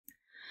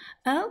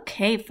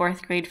Okay,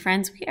 fourth grade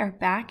friends, we are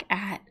back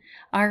at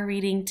our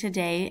reading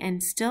today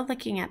and still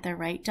looking at the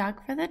right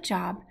dog for the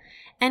job.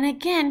 And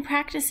again,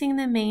 practicing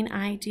the main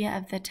idea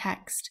of the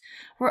text.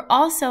 We're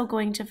also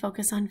going to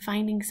focus on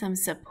finding some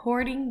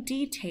supporting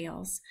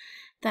details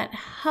that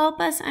help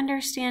us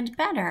understand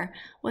better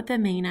what the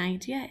main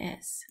idea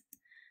is.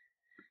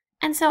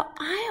 And so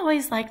I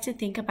always like to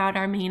think about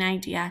our main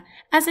idea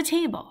as a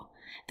table.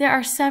 There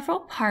are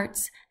several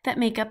parts that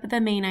make up the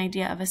main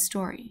idea of a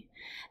story.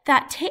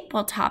 That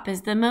tabletop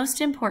is the most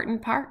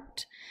important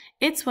part.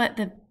 It's what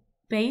the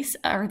base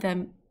or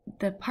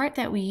the part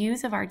that we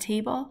use of our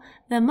table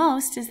the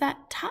most is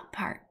that top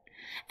part.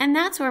 And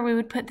that's where we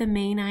would put the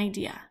main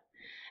idea.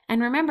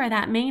 And remember,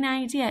 that main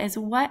idea is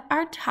what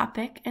our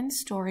topic and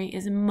story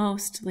is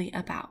mostly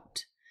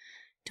about.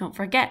 Don't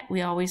forget,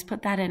 we always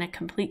put that in a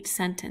complete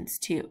sentence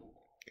too.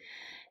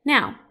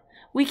 Now,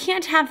 we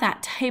can't have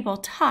that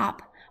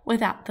tabletop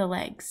without the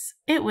legs.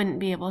 It wouldn't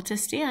be able to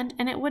stand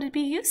and it would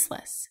be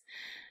useless.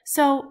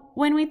 So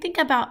when we think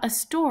about a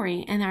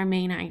story and our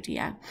main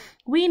idea,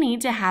 we need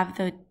to have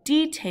the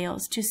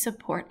details to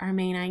support our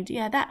main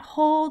idea that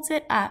holds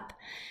it up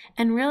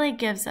and really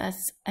gives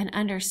us an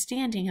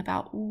understanding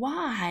about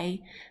why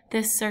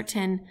this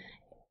certain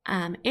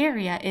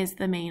area is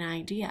the main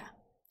idea.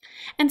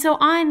 And so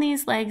on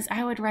these legs,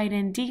 I would write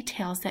in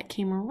details that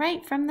came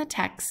right from the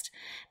text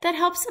that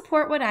help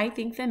support what I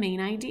think the main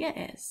idea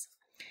is.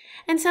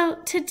 And so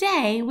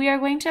today we are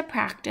going to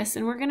practice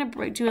and we're going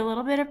to do a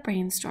little bit of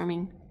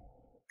brainstorming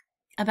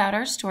about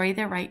our story,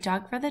 The Right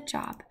Dog for the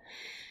Job.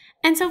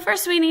 And so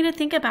first we need to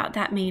think about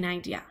that main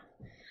idea.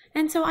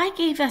 And so I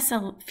gave us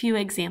a few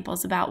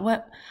examples about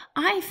what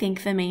I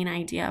think the main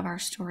idea of our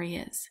story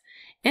is.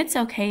 It's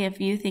okay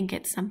if you think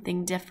it's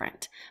something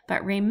different,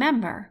 but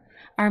remember,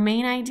 our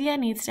main idea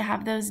needs to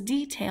have those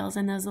details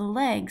and those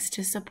legs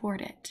to support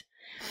it.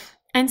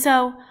 And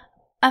so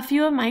a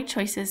few of my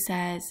choices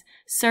says,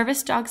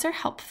 service dogs are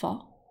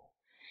helpful.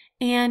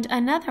 And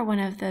another one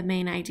of the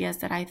main ideas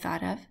that I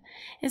thought of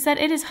is that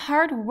it is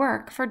hard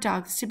work for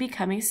dogs to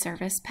become a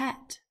service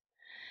pet.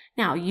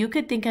 Now, you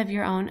could think of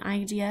your own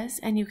ideas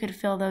and you could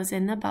fill those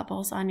in the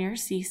bubbles on your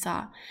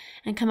seesaw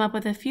and come up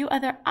with a few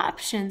other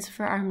options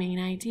for our main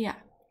idea.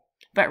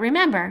 But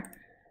remember,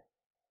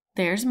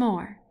 there's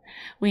more.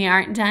 We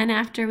aren't done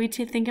after we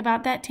think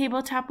about that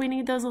tabletop. We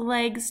need those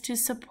legs to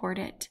support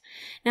it.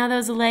 Now,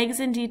 those legs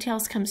and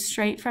details come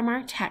straight from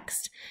our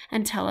text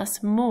and tell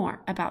us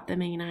more about the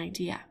main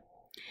idea.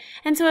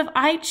 And so if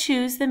I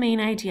choose the main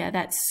idea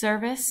that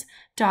service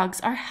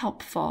dogs are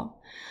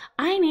helpful,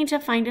 I need to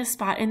find a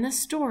spot in the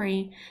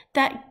story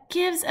that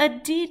gives a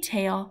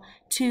detail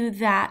to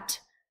that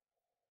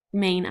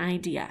main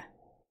idea.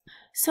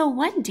 So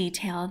one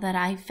detail that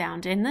I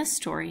found in this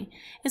story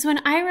is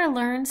when Ira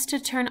learns to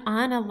turn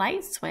on a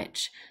light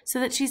switch so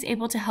that she's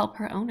able to help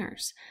her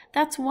owners.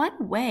 That's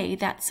one way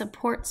that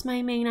supports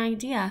my main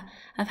idea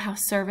of how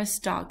service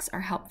dogs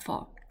are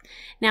helpful.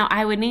 Now,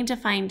 I would need to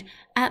find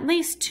at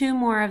least 2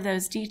 more of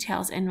those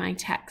details in my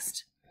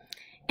text.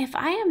 If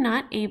I am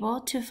not able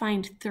to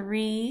find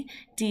 3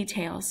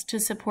 details to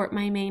support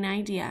my main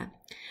idea,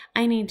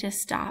 I need to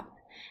stop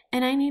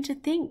and I need to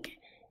think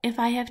if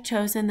I have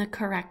chosen the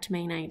correct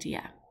main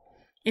idea.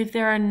 If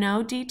there are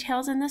no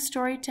details in the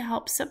story to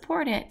help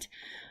support it,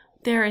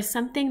 there is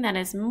something that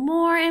is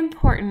more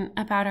important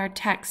about our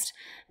text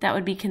that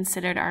would be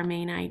considered our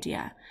main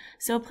idea.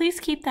 So please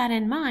keep that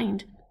in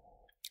mind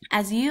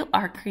as you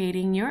are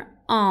creating your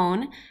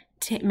own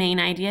main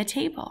idea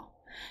table.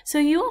 So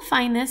you will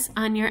find this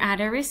on your add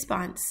a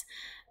response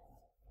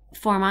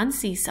form on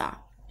Seesaw.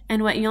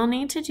 And what you'll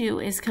need to do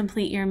is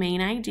complete your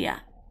main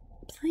idea.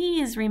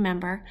 Please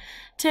remember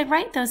to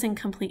write those in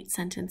complete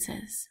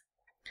sentences.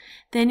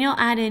 Then you'll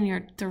add in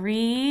your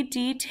 3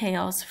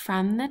 details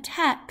from the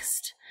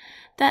text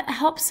that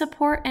help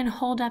support and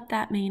hold up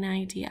that main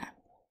idea.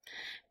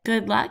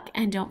 Good luck,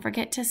 and don't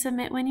forget to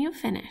submit when you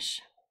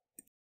finish.